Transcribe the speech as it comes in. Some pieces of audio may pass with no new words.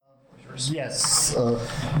yours. Yes,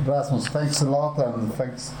 Rasmus, thanks a lot, and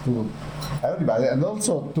thanks to everybody, and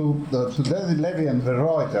also to David Levy and the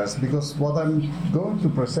Reuters, because what I'm going to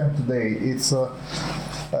present today, it's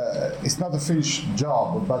not a finished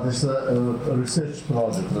job, but it's a research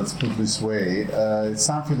project, let's put it this way. It's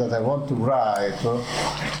something that I want to write,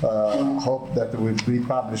 hope that will be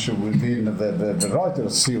published within the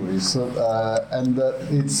Reuters series, and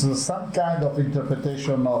it's some kind of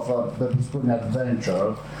interpretation of Berlusconi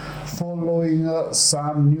adventure, following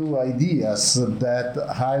some new ideas that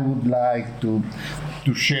I would like to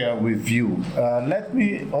share with you. Let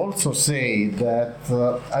me also say that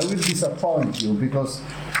I will disappoint you, because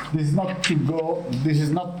this is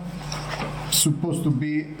not supposed to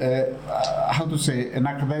be how to say, an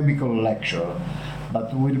academical lecture,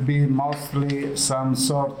 but will be mostly some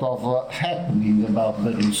sort of happening about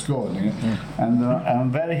Berlusconi. And I'm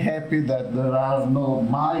very happy that there are no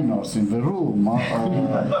minors in the room,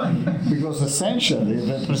 because essentially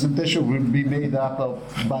the presentation will be made up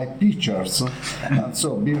by pictures.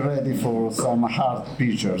 So be ready for some hard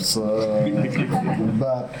pictures.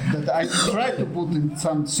 But that I try to put in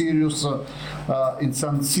some serious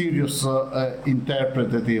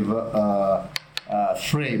interpretative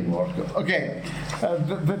framework. Okay,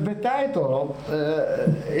 the title,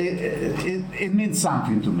 it means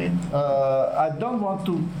something to me. I don't want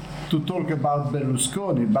to talk about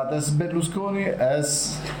Berlusconi, but as Berlusconi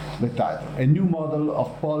as the title, a new model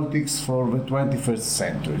of politics for the 21st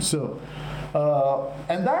century. So,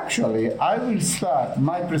 and actually, I will start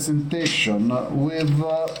my presentation with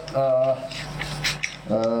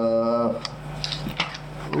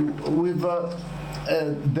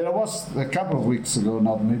there was a couple of weeks ago,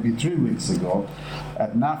 not maybe 3 weeks ago,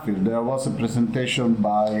 at Nuffield, there was a presentation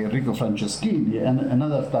by Enrico Franceschini, and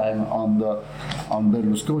another time on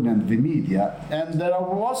Berlusconi and the media. And there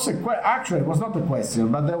was actually, it was not a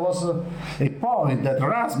question, but there was a point that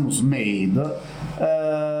Rasmus made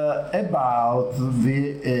about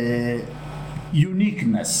the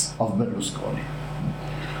uniqueness of Berlusconi.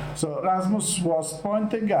 So Rasmus was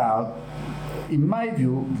pointing out, in my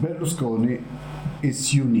view, Berlusconi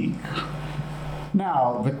is unique.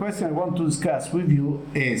 Now, the question I want to discuss with you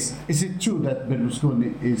is it true that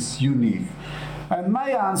Berlusconi is unique? And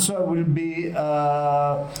my answer will be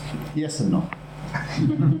yes and no.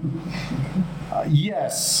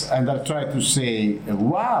 Yes, and I'll try to say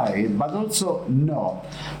why, but also no.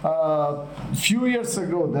 A few years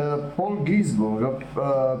ago, Paul Ginsburg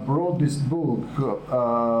wrote this book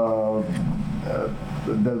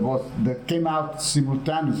that came out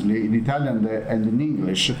simultaneously in Italian and in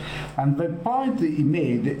English, and the point he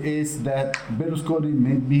made is that Berlusconi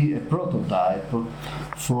may be a prototype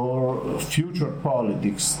for future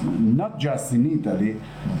politics, not just in Italy,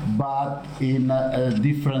 but in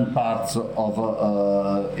different parts of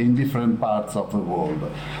the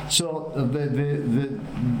world. So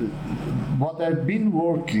what I've been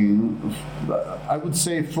working, I would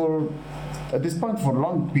say at this point for a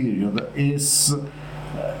long period,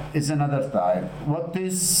 is another type. What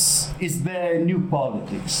is there a new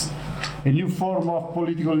politics, a new form of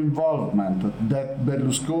political involvement that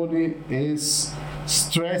Berlusconi is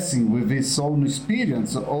stressing with his own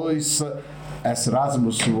experience, or is, as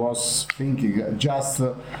Rasmus was thinking, just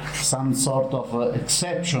some sort of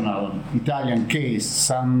exceptional Italian case,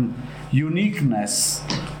 some uniqueness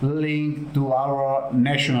linked to our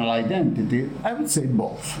national identity? I would say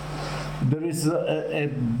both. There is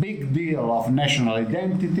a big deal of national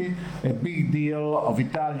identity, a big deal of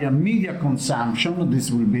Italian media consumption.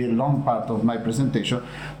 This will be a long part of my presentation,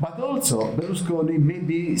 but also Berlusconi may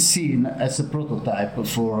be seen as a prototype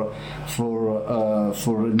for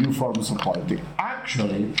new forms of politics.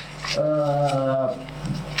 Actually,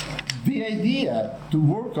 the idea to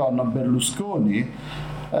work on Berlusconi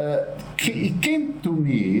it came to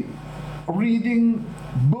me reading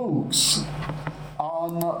books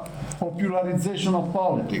on popularization of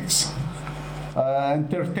politics,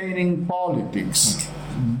 entertaining politics,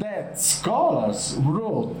 that scholars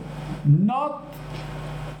wrote not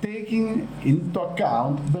taking into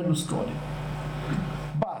account Berlusconi,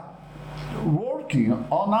 but working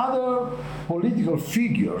on other political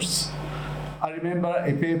figures. I remember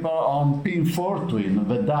a paper on Pim Fortuyn,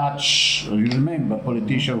 the Dutch, you remember,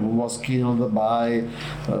 politician who was killed by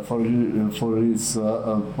for his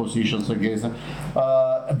positions against.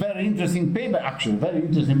 A very interesting paper, actually, very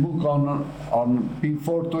interesting book on Pim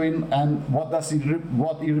Fortuyn and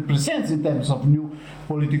what he represents in terms of new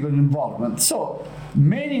political involvement. So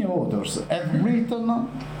many authors have written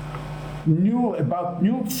about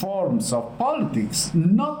new forms of politics,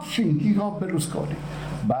 not thinking of Berlusconi,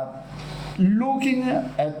 but looking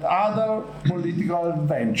at other political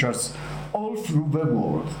adventures all through the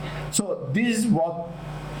world. So this is what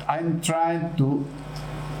I'm trying to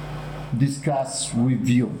discuss with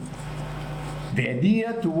you. The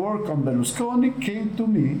idea to work on Berlusconi came to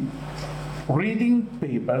me reading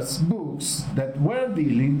papers, books that were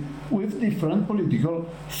dealing with different political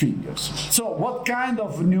figures. So what kind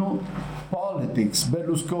of new politics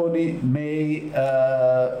Berlusconi may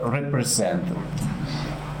represent?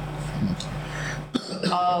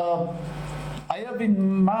 I have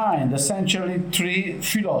in mind essentially three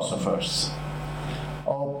philosophers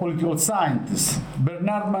or political scientists.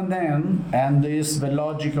 Bernard Manin and The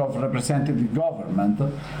Logic of Representative Government,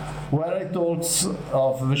 where he talks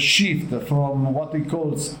of the shift from what he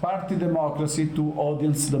calls party democracy to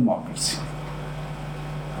audience democracy.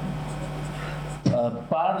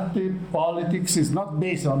 Party politics is not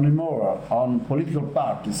based anymore on political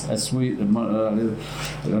parties, as Leonardo,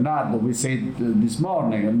 we said this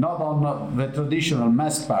morning, not on the traditional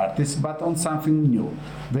mass parties, but on something new,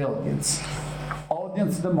 the audience.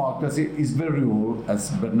 Audience democracy is the rule,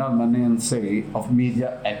 as Bernard Manin say, of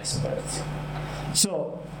media experts.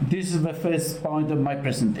 So, this is the first point of my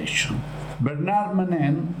presentation. Bernard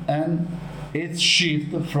Manin and its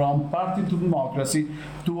shift from party to democracy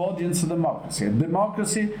to audience democracy, a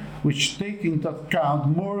democracy which takes into account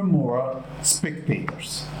more and more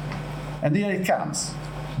spectators. And here it comes.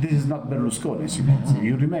 This is not Berlusconi, as you can see.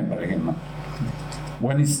 You remember him.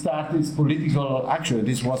 When he started his political, actually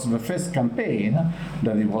this was the first campaign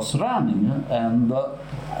that he was running, and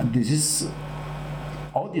this is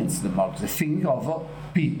audience democracy, think of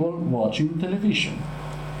people watching television.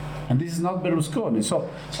 And this is not Berlusconi. So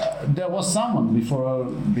there was someone before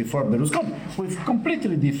Berlusconi with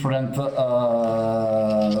completely different,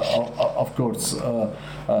 of course,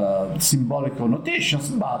 symbolic connotations,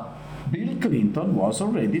 but Bill Clinton was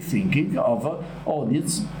already thinking of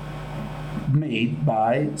audience made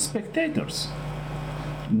by spectators,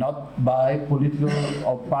 not by political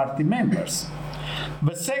or party members.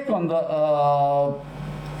 The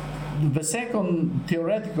second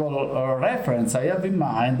theoretical reference I have in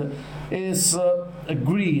mind is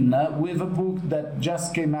Green, with a book that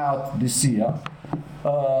just came out this year,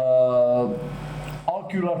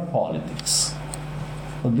 Ocular Politics.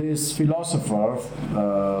 This philosopher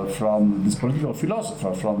this political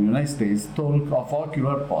philosopher from the United States talk of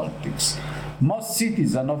ocular politics. Most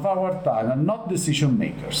citizens of our time are not decision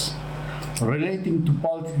makers, relating to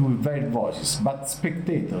politics with their voices, but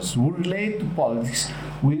spectators who relate to politics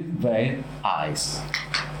with their eyes.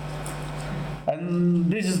 And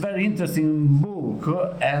this is a very interesting book,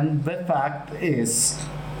 and the fact is,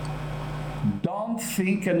 don't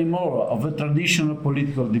think anymore of a traditional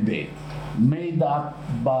political debate made up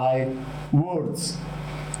by words,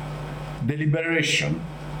 deliberation.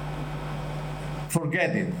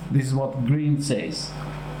 Forget it. This is what Green says.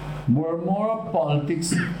 More and more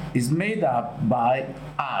politics is made up by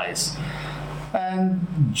eyes. And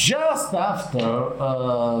just after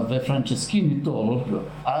the Franceschini talk,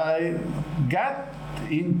 I got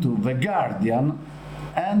into The Guardian,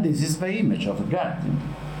 and this is the image of The Guardian.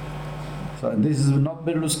 So this is not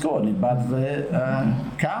Berlusconi, but the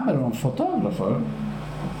Cameron photographer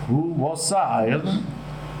who was hired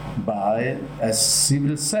by a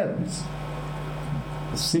civil service.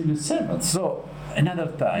 A civil servant. So another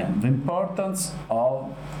time, the importance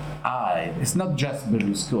of eye. It's not just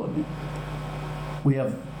Berlusconi. We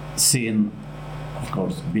have seen, of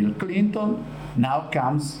course, Bill Clinton. Now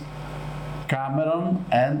comes Cameron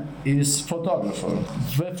and his photographer.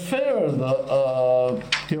 The third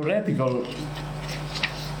theoretical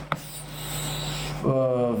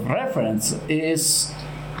reference is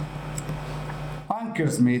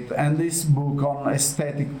Ankersmith and this book on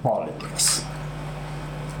aesthetic politics.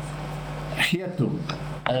 Here too,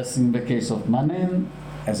 as in the case of Manin,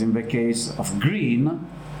 as in the case of Green,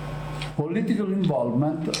 political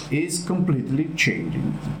involvement is completely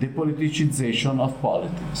changing. The politicization of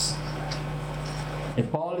politics. A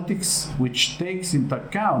politics which takes into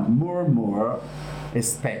account more and more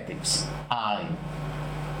aesthetics, eye.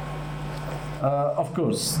 Of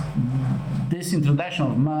course, this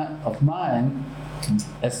introduction of mine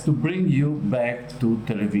has to bring you back to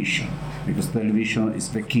television, because television is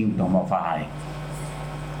the kingdom of eye,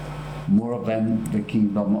 more than the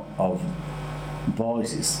kingdom of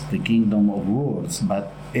voices, the kingdom of words,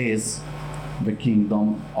 but is the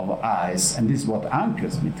kingdom of eyes. And this is what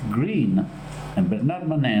Ankersmith, Green, and Bernard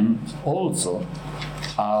Manin also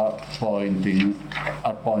are pointing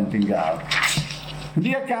out. And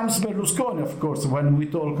here comes Berlusconi, of course, when we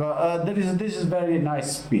talk. This is a very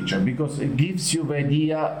nice picture because it gives you the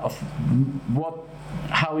idea of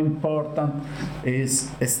how important is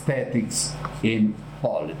aesthetics in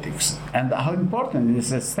politics and how important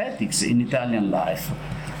is aesthetics in Italian life.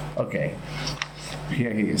 Okay,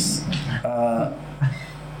 here he is.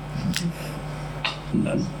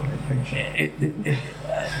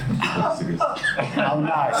 How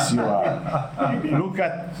nice you are! Look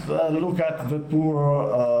at the poor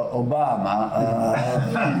Obama,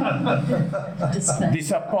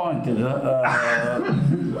 disappointed.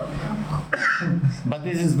 But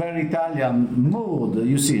this is very Italian mood.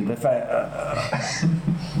 You see, the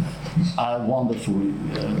are wonderful.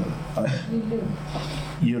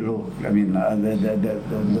 You look. I mean,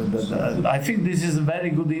 I think this is a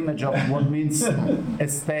very good image of what means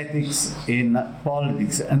aesthetics in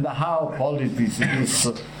politics and how politics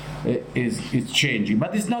is changing.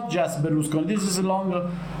 But it's not just Berlusconi. This is a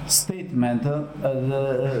longer statement.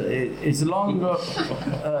 It's longer.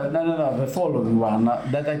 No, the following one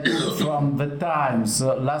that I took from the Times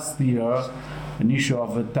last year, an issue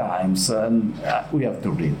of the Times, and we have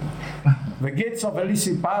to read. The gates of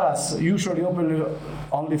Elysee Palace usually open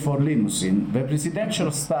only for limousine. The presidential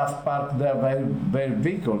staff park their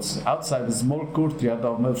vehicles outside the small courtyard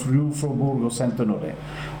of the Rue Faubourg Saint-Honoré.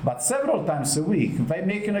 But several times a week, they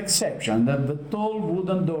make an exception that the tall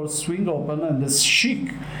wooden doors swing open and a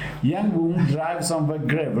chic young woman drives on the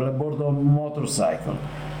gravel aboard a motorcycle.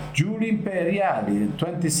 Giulia Imperiali,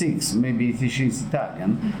 26, maybe she's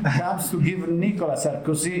Italian, comes to give Nicolas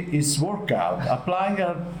Sarkozy his workout, applying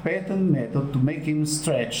her patent method to make him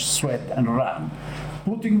stretch, sweat, and run.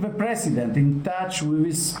 Putting the president in touch with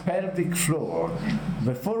his pelvic floor,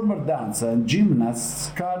 the former dancer and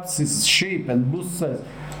gymnast sculpts his shape and boosts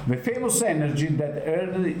the famous energy that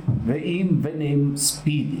earned him the name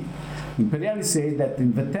Speedy. Imperiali said that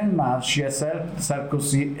in the 10 months she has helped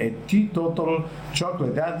Sarkozy, a teetotal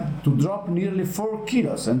chocolate addict, to drop nearly 4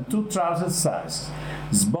 kilos and 2 trouser sizes.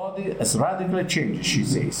 His body has radically changed, she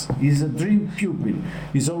says. He is a dream pupil.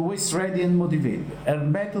 He's always ready and motivated. Her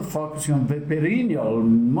method focusing on the perennial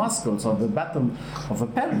muscles of the bottom of the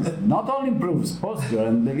pelvis not only improves posture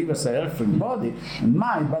and delivers a healthy body and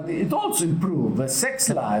mind, but it also improves the sex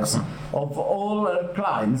lives of all her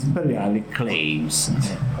clients, Imperiali claims.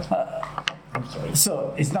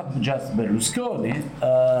 So it's not just Berlusconi.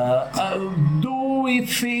 Do we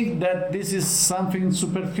think that this is something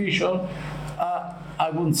superficial? I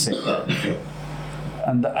wouldn't say that.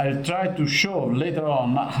 And I'll try to show later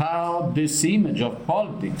on how this image of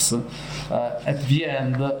politics at the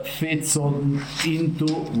end fits on into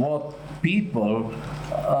what people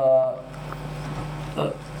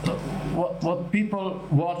what people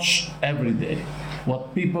watch every day,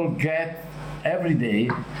 what people get every day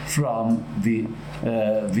from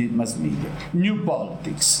the mass media. New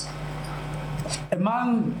politics.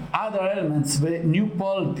 Among other elements, the new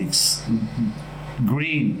politics,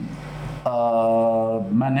 Green,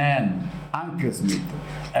 Manen, Anke Smith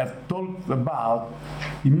have talked about,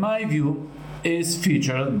 in my view, is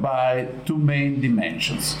featured by 2 main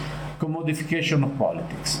dimensions: commodification of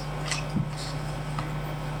politics,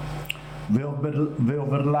 the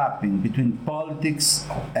overlapping between politics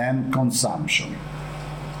and consumption,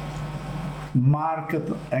 market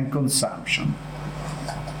and consumption,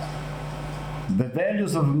 the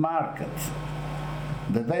values of market,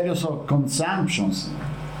 the values of consumption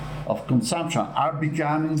are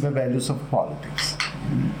becoming the values of politics.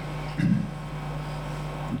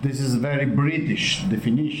 This is a very British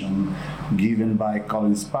definition given by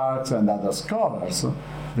Colin Sparks and other scholars.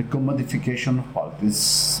 The commodification of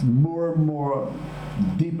politics, more and more,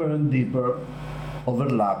 deeper and deeper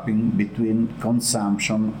overlapping between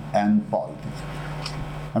consumption and politics.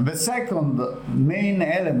 And the second main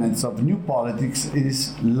element of new politics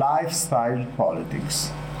is lifestyle politics.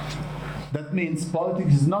 That means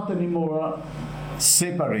politics is not anymore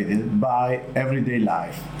separated by everyday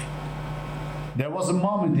life. There was a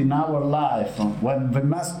moment in our life when the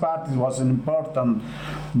mass party was an important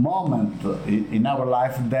moment in our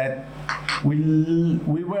life that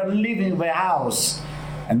we were leaving the house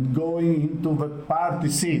and going into the party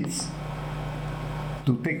seats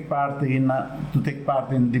to take part in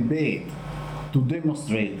debate, to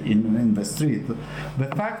demonstrate in the street. The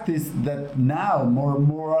fact is that now more and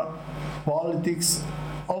more politics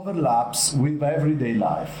overlaps with everyday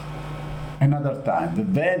life. Another time, the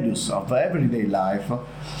values of everyday life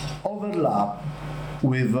overlap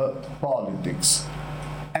with politics.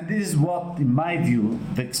 And this is what, in my view,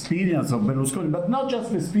 the experience of Berlusconi, but not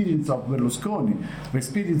just the experience of Berlusconi, the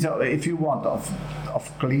experience, if you want,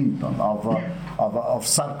 of Clinton, of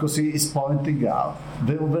Sarkozy is pointing out.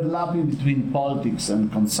 The overlapping between politics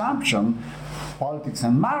and consumption, politics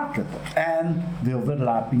and market, and the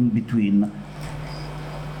overlapping between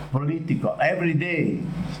political, everyday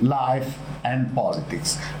life and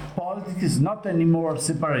politics. Politics is not anymore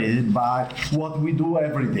separated by what we do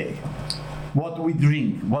every day, what we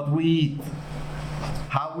drink, what we eat,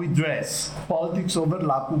 how we dress. Politics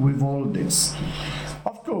overlap with all this.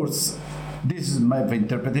 Of course, this is the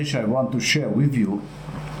interpretation I want to share with you.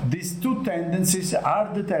 These two tendencies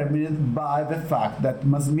are determined by the fact that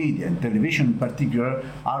mass media, and television in particular,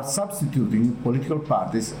 are substituting political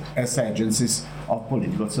parties as agencies of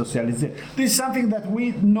political socialization. This is something that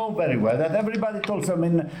we know very well, that everybody talks,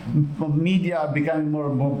 media are becoming more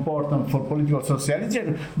and more important for political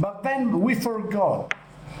socialization, but then we forgot.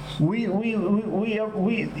 We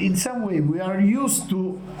in some way, we are used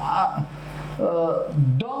to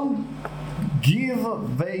don't give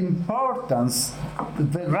the importance,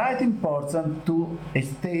 the right importance to a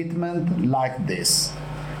statement like this.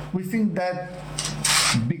 We think that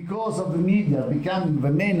because of the media becoming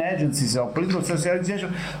the main agencies of political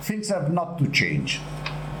socialization, things have not to change.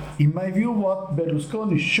 In my view, what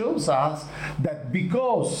Berlusconi shows us that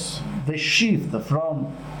because the shift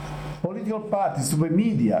from political parties to the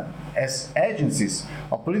media as agencies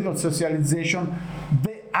of political socialization,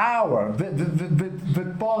 the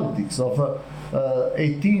politics of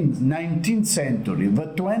 18th, 19th century, the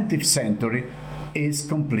 20th century is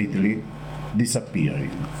completely disappearing.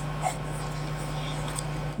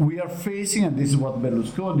 We are facing, and this is what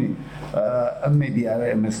Berlusconi, maybe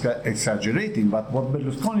I am exaggerating, but what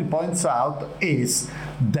Berlusconi points out is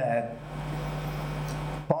that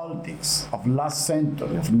politics of last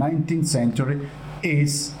century, of 19th century,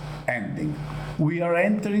 is ending. We are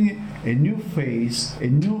entering a new phase, a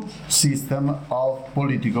new system of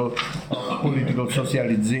political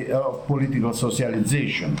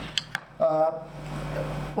socialization.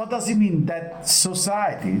 What does it mean? That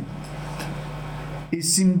society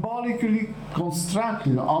is symbolically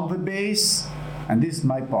constructed on the base, and this is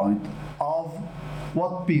my point, of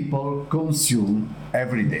what people consume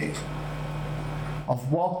every day, of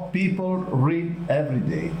what people read every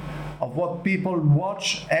day, of what people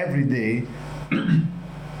watch every day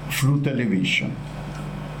through television.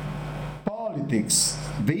 Politics,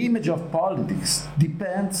 the image of politics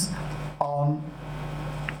depends on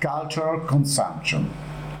cultural consumption,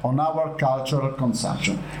 on our cultural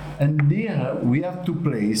consumption. And there we have to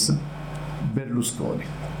place Berlusconi.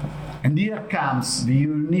 And here comes the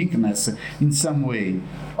uniqueness in some way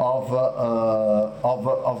of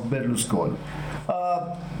Berlusconi.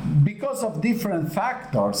 Because of different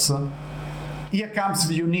factors, here comes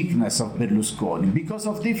the uniqueness of Berlusconi. Because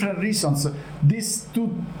of different reasons, these two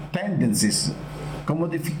tendencies,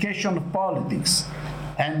 commodification of politics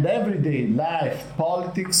and everyday life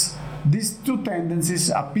politics, these two tendencies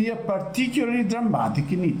appear particularly dramatic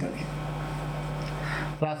in Italy.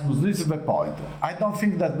 Rasmus, this is the point. I don't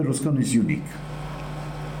think that Berlusconi is unique,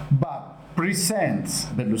 but presents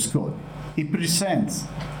Berlusconi. He presents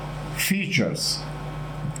features,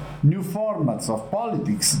 new formats of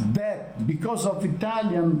politics that, because of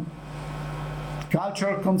Italian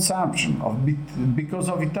cultural consumption, because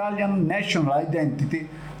of Italian national identity,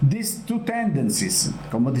 these two tendencies,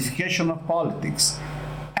 commodification of politics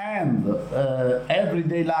and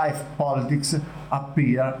everyday life politics,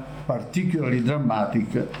 appear particularly dramatic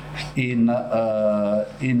in the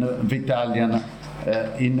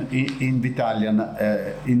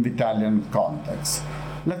Italian context.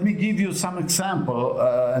 Let me give you some example,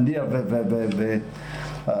 and here the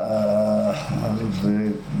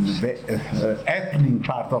happening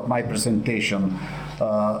part of my presentation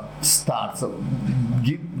starts.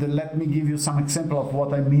 Let me give you some example of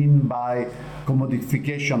what I mean by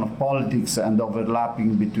commodification of politics and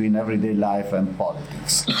overlapping between everyday life and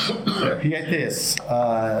politics. Here it is.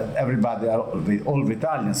 Everybody, all the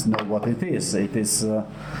Italians know what it is. It is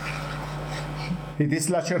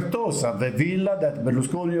La Certosa, the villa that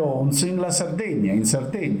Berlusconi owns in Sardinia.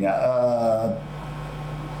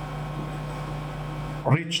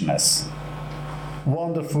 Richness,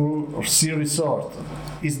 wonderful sea resort.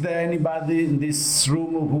 Is there anybody in this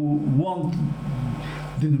room who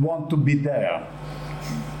didn't want to be there?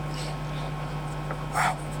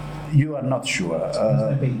 You are not sure.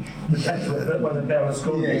 The beach. Well, the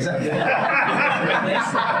Berlusconi. Yeah, exactly.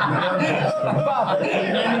 But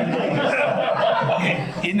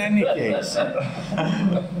in any case,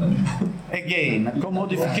 again,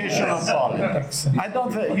 commodification of politics. I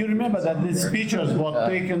don't. You remember that these pictures were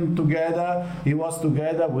taken together. He was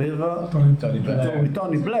together with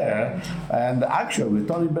Tony Blair, and actually with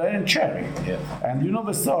Tony Blair and Cherry. Yeah. And you know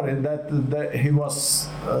the story that he was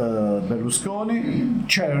Berlusconi,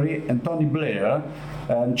 Cherry, and Tony Blair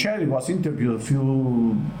And Cherry was interviewed a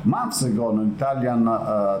few months ago on Italian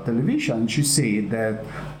television, and she said that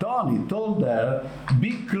Tony told her,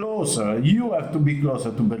 be closer, you have to be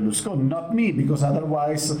closer to Berlusconi, not me, because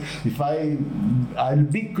otherwise, if I'll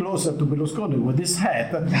be closer to Berlusconi with this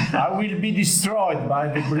hat, I will be destroyed by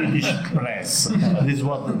the British press. This is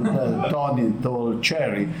what Tony told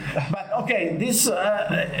Cherry. But okay, this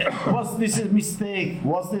was this a mistake?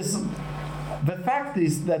 Was this? The fact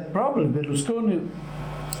is that probably Berlusconi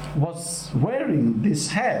was wearing this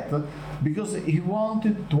hat because he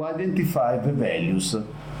wanted to identify the values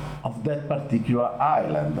of that particular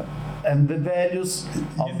island. And the values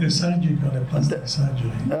of the surgery, plastic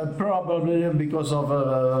surgery. Probably because of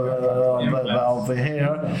the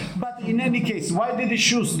hair. But in any case, why did he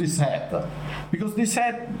choose this hat? Because this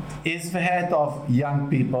hat is the hat of young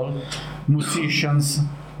people, musicians,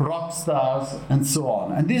 rock stars, and so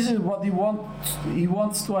on. And this is what he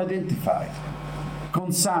wants to identify.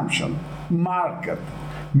 Consumption, market,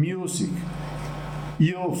 music,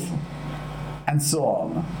 youth, and so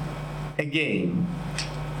on. Again,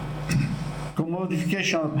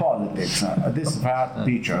 commodification of politics. This is art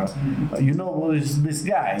picture. You know who is this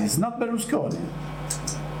guy? It's not Berlusconi.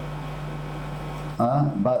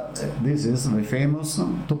 But this is the famous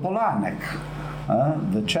Topolánek,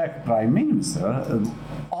 the Czech prime minister,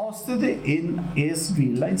 hosted in his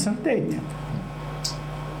villa in Sardinia.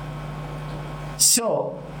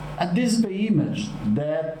 So, and this is the image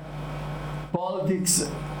that politics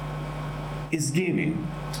is giving.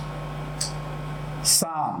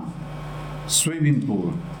 Sun, swimming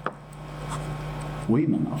pool,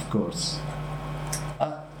 women, of course,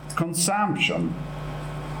 consumption,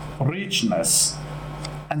 richness,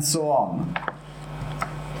 and so on.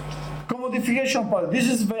 Commodification politics.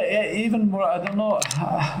 This is even more, I don't know,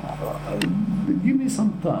 give me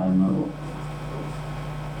some time.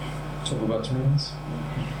 Talk about 2 minutes.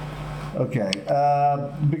 Okay,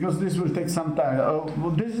 because this will take some time.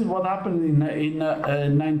 This is what happened in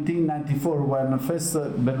 1994 when first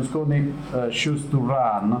Berlusconi chose to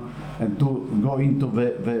run and to go into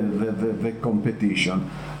the competition.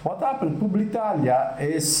 What happened? Publitalia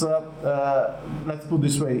is, let's put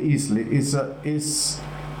this way easily, is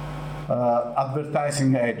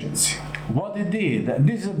advertising agency. What it did, and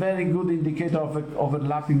this is a very good indicator of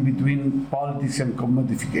overlapping between politics and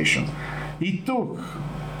commodification. It took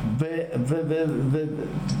the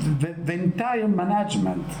entire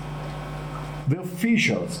management, the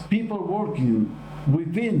officials, people working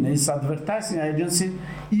within his advertising agency,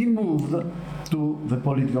 he moved to the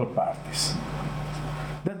political parties.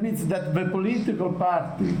 That means that the political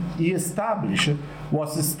party he established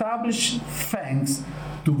was established thanks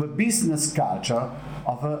to the business culture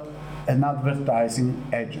of an advertising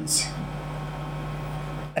agency.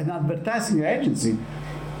 An advertising agency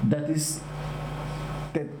that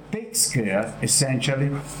takes care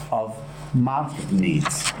essentially of market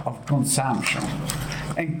needs, of consumption.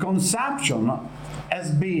 And consumption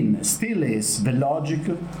has been, still is, the logic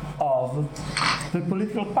of the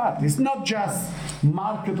political party. It's not just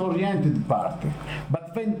market-oriented party,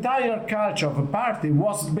 but the entire culture of a party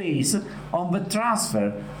was based on the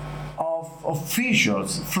transfer of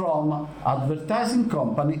officials from advertising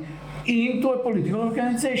company into a political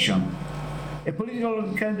organization. A political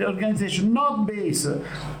organization not based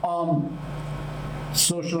on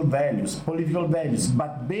social values, political values,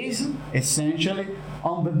 but based essentially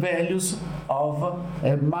on the values of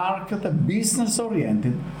a market, a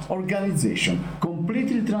business-oriented organization,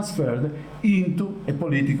 completely transferred into a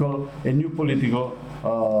new political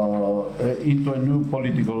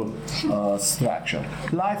structure.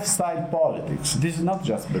 Lifestyle politics. This is not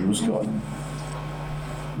just Berlusconi.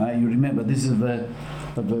 You remember, this is the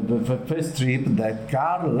first trip that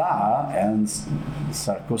Karl Lahr and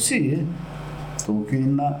Sarkozy took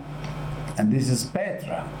in, and this is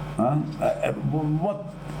Petra. What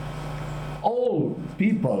all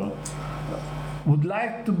people would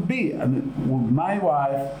like to be, I mean, with my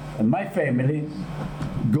wife and my family,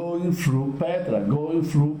 going through Petra, going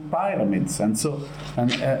through pyramids, and so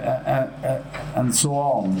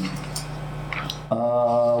on.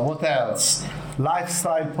 What else?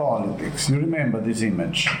 Lifestyle politics. You remember this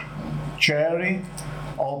image? Cherry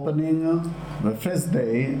opening the first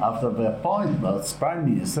day after the appointment as Prime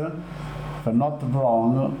Minister, if I'm not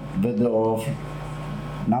wrong, the door of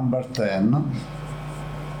number 10,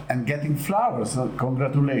 and getting flowers.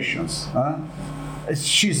 Congratulations.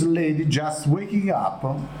 She's a lady just waking up,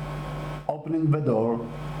 opening the door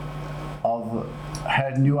of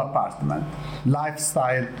her new apartment.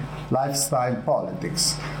 Lifestyle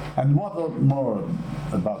politics. And what more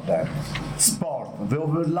about that? Sport, the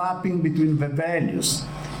overlapping between the values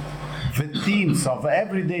the themes of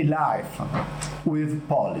everyday life with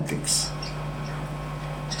politics.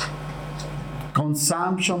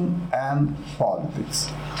 Consumption and politics.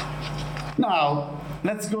 Now,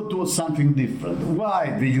 let's go to something different.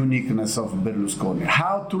 Why the uniqueness of Berlusconi?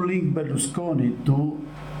 How to link Berlusconi to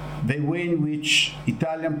the way in which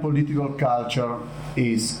Italian political culture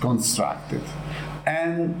is constructed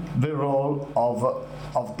and the role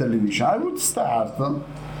of television. I would start,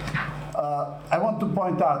 I want to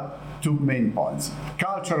point out two main points: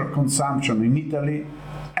 cultural consumption in Italy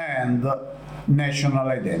and national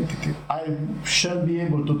identity. I shall be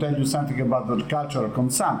able to tell you something about the cultural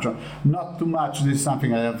consumption, not too much. This is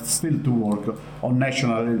something I have still to work on.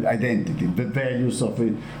 National identity, the values of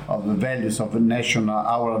the national,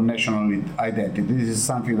 our national identity. This is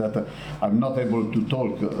something that I'm not able to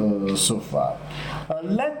talk so far.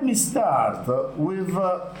 Let me start with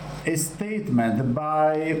a statement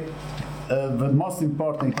by the most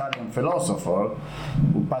important Italian philosopher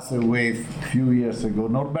who passed away a few years ago,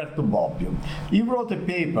 Norberto Bobbio. He wrote a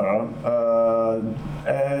paper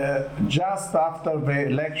just after the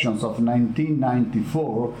elections of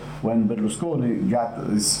 1994, when Berlusconi got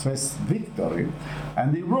his first victory,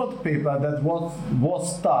 and he wrote a paper that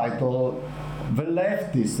was titled "The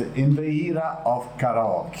Leftists in the Era of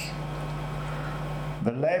Karaoke."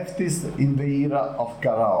 The Leftists in the Era of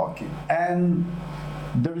Karaoke. And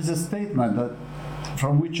there is a statement that,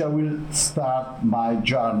 from which I will start my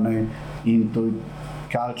journey into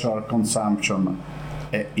cultural consumption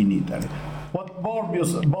in Italy. What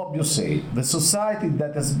Bobbio said: the society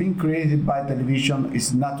that has been created by television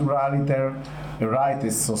is naturality, a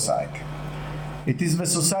rightist society. It is the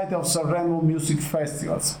society of Sanremo music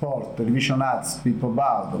festivals, sport, television ads, Pippo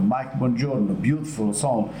Baudo, Mike Bongiorno, beautiful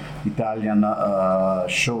song, Italian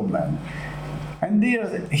showman. And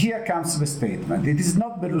here comes the statement: it is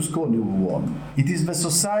not Berlusconi who won, it is the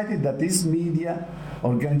society that his media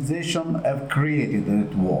organization have created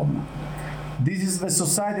that won. This is the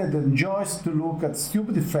society that enjoys to look at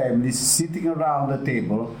stupid families sitting around a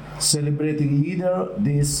table celebrating either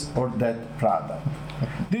this or that product.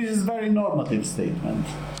 This is a very normative statement.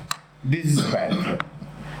 This is bad.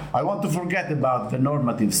 I want to forget about the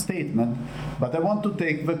normative statement, but I want to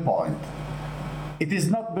take the point. It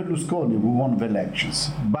is not Berlusconi who won the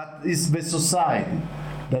elections, but it's the society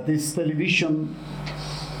that his television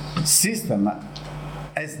system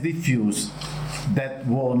has diffused that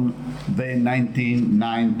won the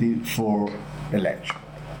 1994 election.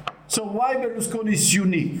 So why Berlusconi is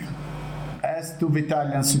unique as to the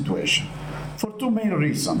Italian situation? For two main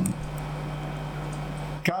reasons: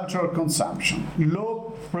 cultural consumption,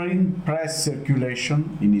 low print press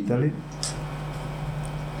circulation in Italy,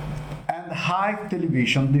 and high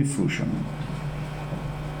television diffusion.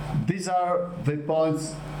 These are the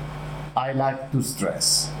points I like to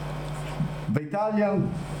stress. The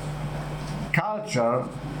Italian culture,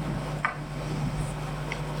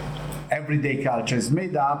 everyday culture, is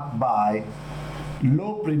made up by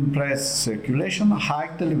low print press circulation, high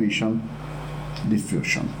television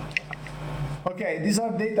diffusion. Okay, these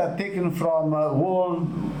are data taken from World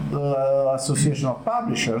Association of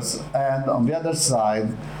Publishers, and on the other side,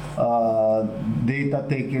 data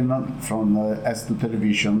taken from as to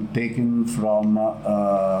television, taken from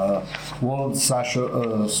World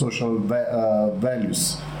Social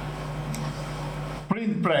Values.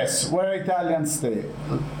 Print press, where Italians stay,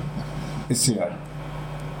 is here.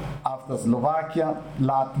 After Slovakia,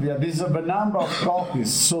 Latvia, these are the number of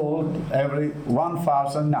copies sold every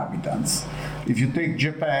 1,000 inhabitants. If you take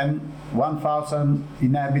Japan, 1,000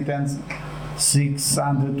 inhabitants,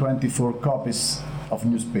 624 copies of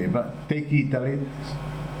newspaper. Take Italy,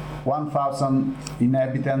 1,000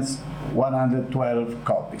 inhabitants, 112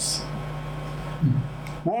 copies.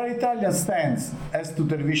 Where Italia stands as to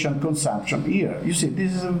television consumption here, you see,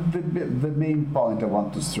 this is the main point I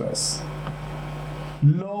want to stress.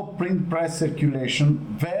 Low print press circulation,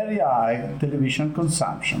 very high television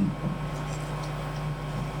consumption.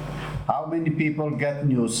 How many people get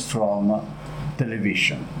news from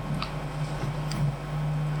television?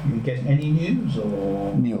 You get any news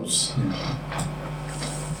or? News.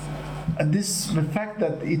 And this, the fact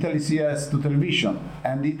that Italy is here as to television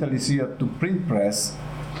and Italy is here to print press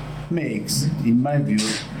makes, in my view,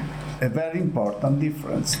 a very important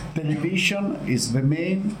difference. Television is the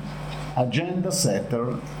main agenda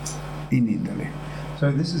setter in Italy.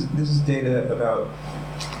 So this is data about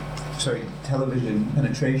television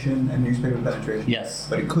penetration and newspaper penetration. Yes.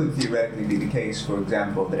 But it could theoretically be the case, for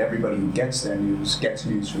example, that everybody who gets their news gets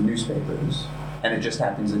news from newspapers, and it just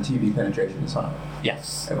happens that TV penetration is high.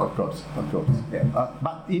 Yes, Okay. of course. Yeah.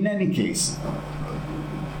 But in any case,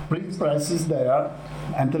 print press is there,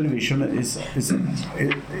 and television is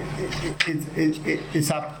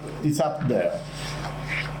up there.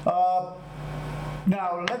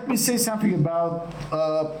 Now let me say something about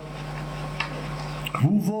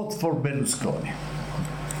who vote for Berlusconi.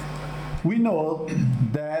 We know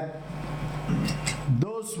that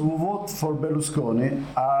those who vote for Berlusconi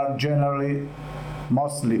are generally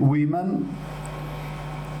mostly women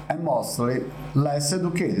and mostly less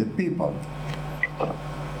educated people.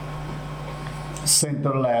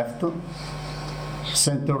 Center left,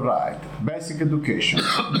 center right, basic education.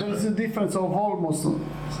 There is a difference of almost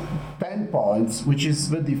 10 points, which is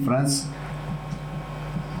the difference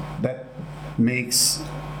that makes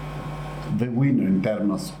the winner in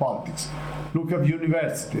terms of politics. Look at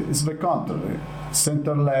university, it's the contrary.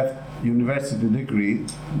 Center left, university degree,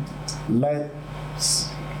 left,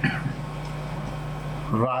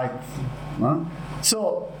 right. Huh?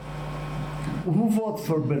 So, who vote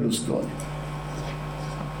for Berlusconi?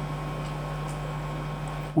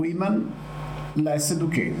 Women, less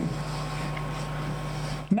educated.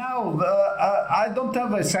 Now, I don't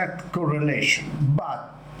have a exact correlation,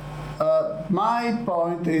 but my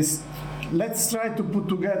point is, let's try to put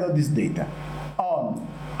together this data on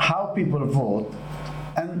how people vote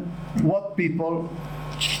and what people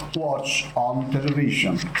watch on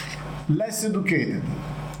television. Less educated,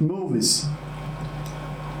 movies,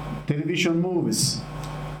 television movies,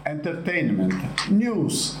 entertainment,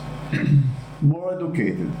 news, more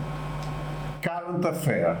educated, current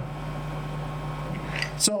affair.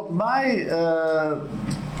 So my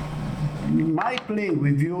play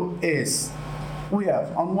with you is, we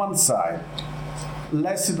have on one side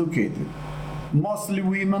less educated, mostly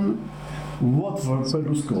women vote for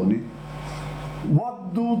Berlusconi.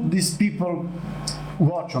 What do these people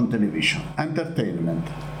watch on television? Entertainment,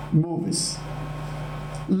 movies,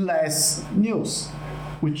 less news,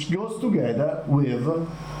 which goes together with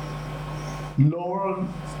lower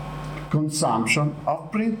consumption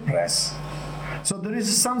of print press. So there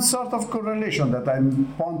is some sort of correlation that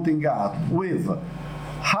I'm pointing out with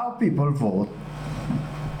how people vote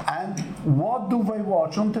and what do they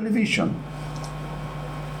watch on television.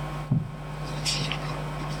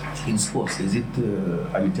 In sports, is it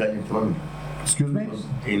an Italian phenomenon? Excuse me?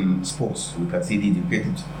 In sports, we can see the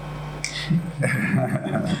educated.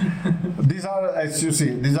 These are, as you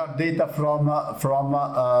see, these are data from a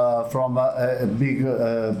big,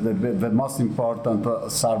 the most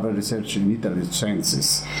important survey research in Italy,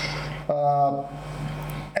 Census.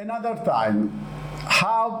 Another time,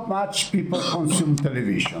 how much people consume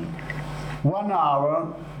television? 1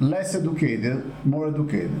 hour, less educated, more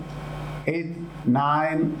educated. 8,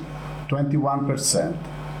 9, 21%.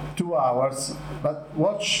 2 hours, but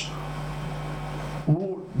watch.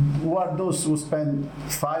 Who are those who spend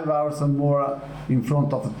 5 hours and more in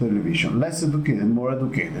front of the television? Less educated, more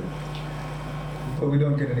educated. But we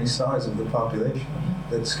don't get any size of the population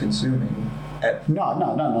that's consuming. No.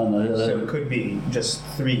 So it could be just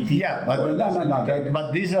 3 people. Yeah, but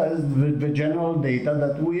but these are the general data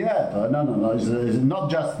that we have. No. It's not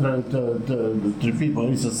just the 3 people.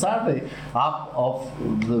 It's a survey up of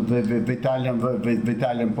the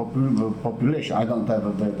Italian population. I don't have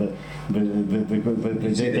the data.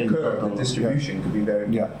 The curve, the distribution could be very.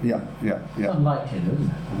 Yeah. Unlikely,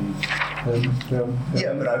 isn't it?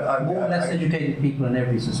 Yeah, but I More or less educated people in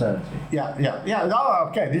every society. Yeah. No,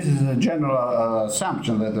 okay. This is a general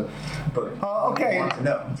assumption that. But Okay. I want to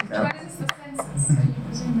know. But is the census, so you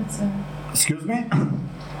presume it's a... Excuse me.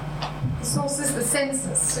 The source is the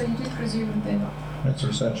census, so you did presume they are. That's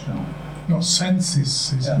research now. No,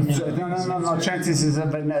 census is. No. Census is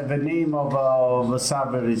the name of a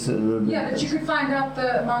survey. Yeah, but you could find out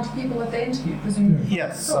the amount of people that they interviewed, presumably.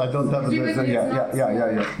 Yes, I don't have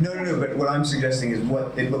yeah. No. But what I'm suggesting is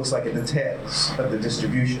what it looks like at the tails of the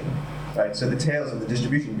distribution, right? So the tails of the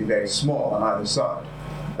distribution would be very small on either side,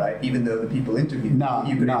 right? Even though the people interviewed, No.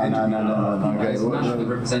 Okay. It's a national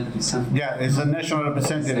representative sample. Yeah, it's a national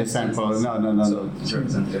representative sample. No. So it's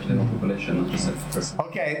representative of the population, not just a person.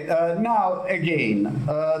 Okay, now again,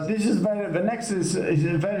 this is the next is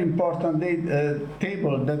a very important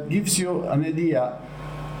table that gives you an idea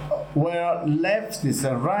where leftists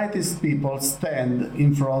and rightist people stand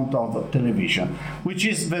in front of television, which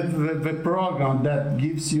is the program that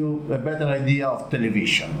gives you a better idea of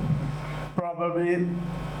television. Probably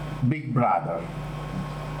Big Brother.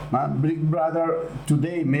 Big Brother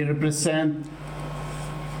today may represent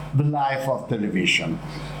the life of television.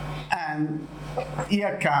 And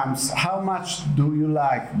here comes, how much do you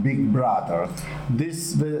like Big Brother?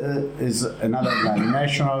 This is another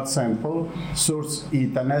national sample, source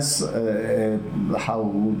Itanes, how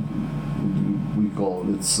we call.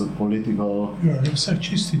 It's a political You're a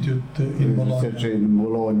research institute in research Bologna. in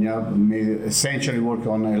Bologna, essentially work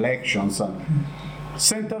on elections.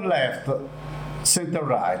 Center left, center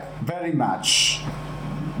right, very much.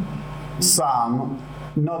 Some,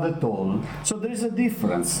 not at all. So there is a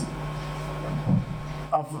difference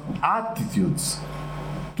of attitudes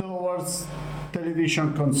towards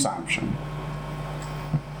television consumption.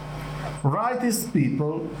 Rightist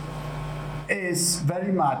people is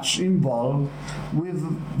very much involved with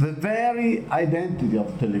the very identity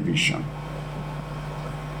of television,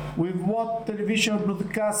 with what television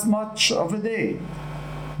broadcasts much of the day,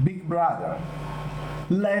 Big Brother.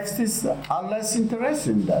 Leftists are less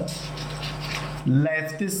interested in that.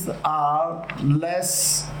 Leftists are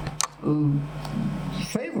less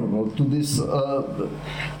favorable to this.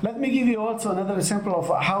 Let me give you also another example of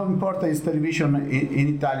how important is television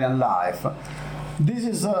in Italian life.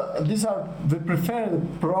 These are the preferred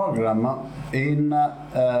program in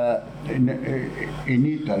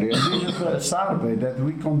Italy. This is a survey that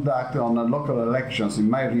we conduct on local elections in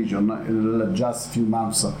my region just few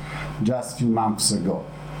months ago.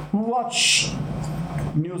 We watch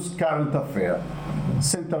news, current affair,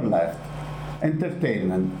 center left,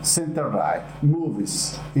 entertainment, center right,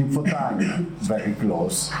 movies, infotainment, very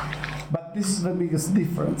close. But this is the biggest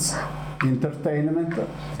difference. Entertainment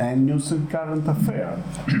and news and current affair.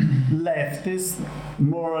 Leftists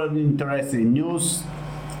more interested in news,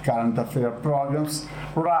 current affair programs.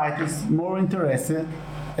 Rightists more interested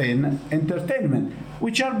in entertainment,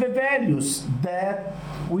 which are the values that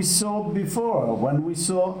we saw before when we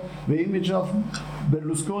saw the image of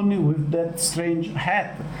Berlusconi with that strange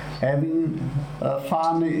hat, having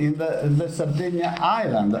fun in the Sardinia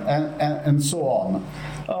island, and so on.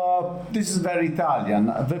 This is very Italian,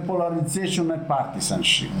 the polarization and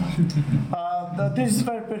partisanship. This is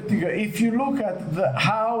very particular. If you look at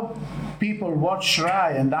how people watch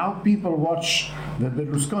Rai and how people watch the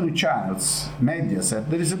Berlusconi channels, Mediaset,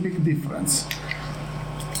 there is a big difference.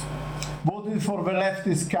 Voted for the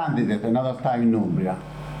leftist candidate another time in Umbria.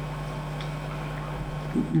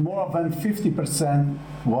 More than 50%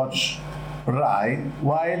 watch Rai,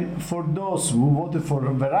 while for those who voted for the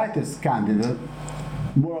rightist candidate,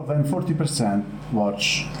 more than 40%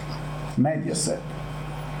 watch Mediaset.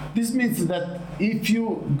 This means that if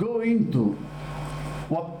you go into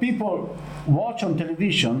what people watch on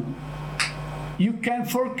television, you can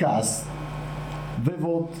forecast the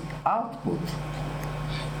vote output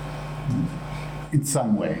in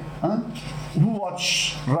some way. Who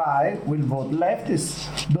watch Rai will vote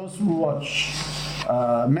leftist. Those who watch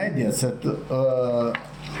Mediaset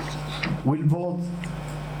will vote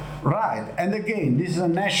right. And again, this is a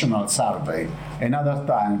national survey. Another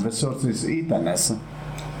time, the source is Itanes.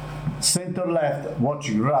 Center left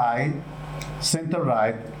watching Rai, center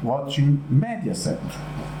right watching Mediaset.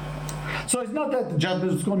 So it's not that just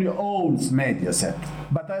Berlusconi owns Mediaset,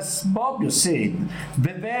 but as Bobbio said,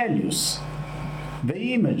 the values,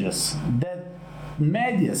 the images that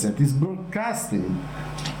Mediaset is broadcasting,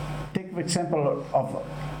 take the example of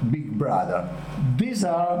Big Brother, these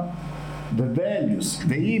are the values,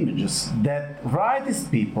 the images that rightist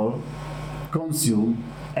people consume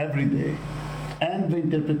every day. And the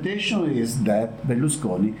interpretation is that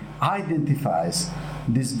Berlusconi identifies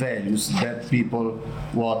these values that people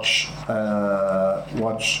watch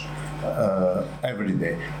every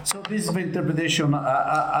day. So this is the interpretation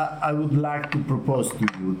I would like to propose to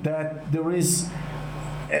you, that there is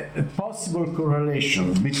a possible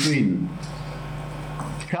correlation between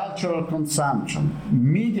cultural consumption,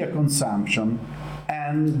 media consumption,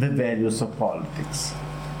 and the values of politics.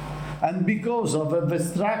 And because of the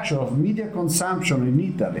structure of media consumption in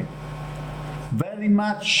Italy, very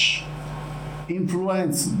much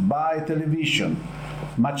influenced by television,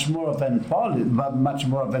 much more than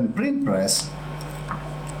print press,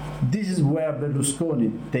 this is where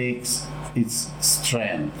Berlusconi takes its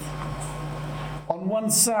strength. On one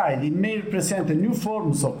side, it may represent a new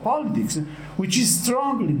form of politics, which is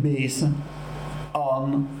strongly based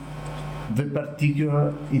on the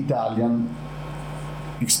particular Italian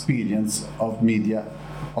experience of media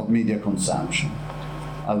consumption.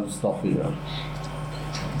 I will stop here.